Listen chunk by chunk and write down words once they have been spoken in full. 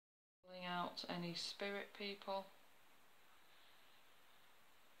out any spirit people,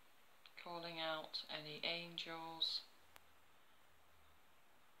 calling out any angels.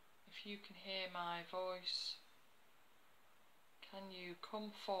 If you can hear my voice, can you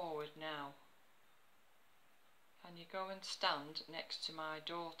come forward now? Can you go and stand next to my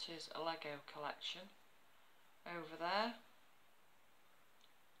daughter's Lego collection over there,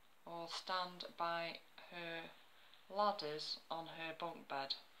 or stand by her ladders on her bunk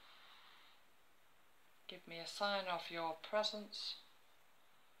bed? Give me a sign of your presence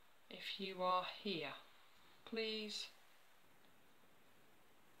if you are here, please.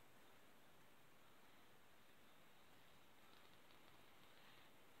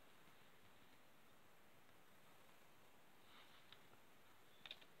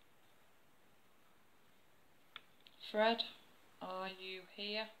 Fred, are you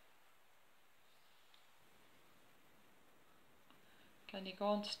here? Can you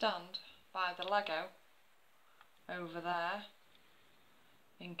go and stand by the Lego over there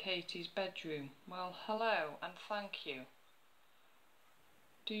in Katie's bedroom? Well, hello and thank you.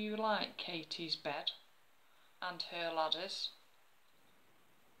 Do you like Katie's bed and her ladders?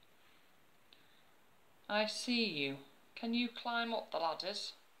 I see you. Can you climb up the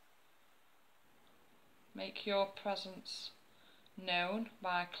ladders? Make your presence known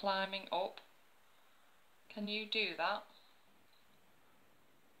by climbing up. Can you do that?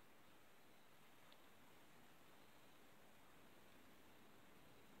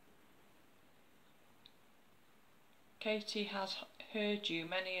 Katie has heard you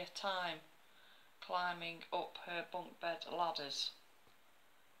many a time climbing up her bunk bed ladders.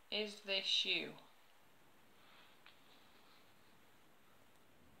 Is this you?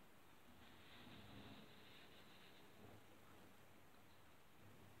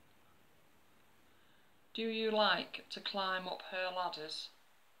 Do you like to climb up her ladders?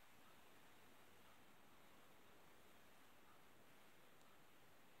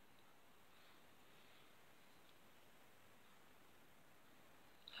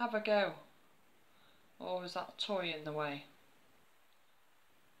 Have a go. Or is that toy in the way?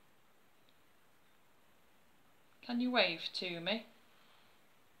 Can you wave to me?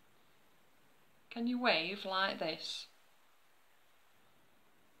 Can you wave like this?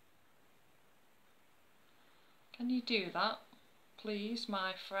 Can you do that, please,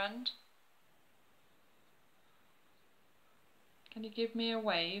 my friend? Can you give me a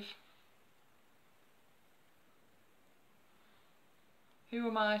wave? Who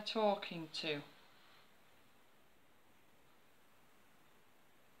am I talking to?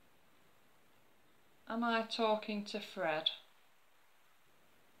 Am I talking to Fred?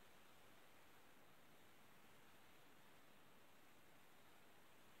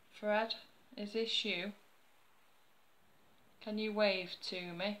 Fred, is this you? Can you wave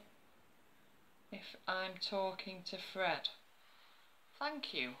to me if I'm talking to Fred?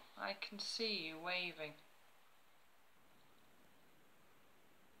 Thank you, I can see you waving.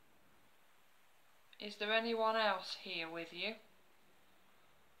 Is there anyone else here with you?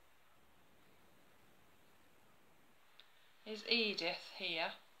 Is Edith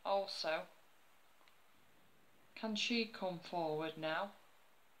here also? Can she come forward now?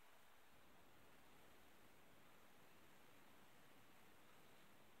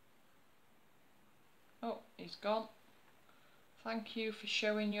 Oh, he's gone. Thank you for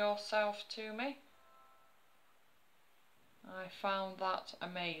showing yourself to me. I found that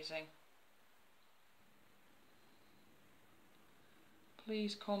amazing.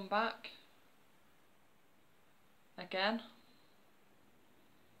 Please come back again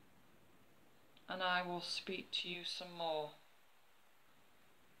and I will speak to you some more.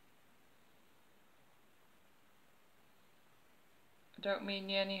 I don't mean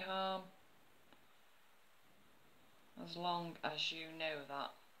you any harm, as long as you know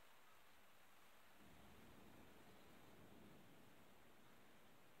that.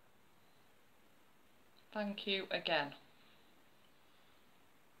 Thank you again.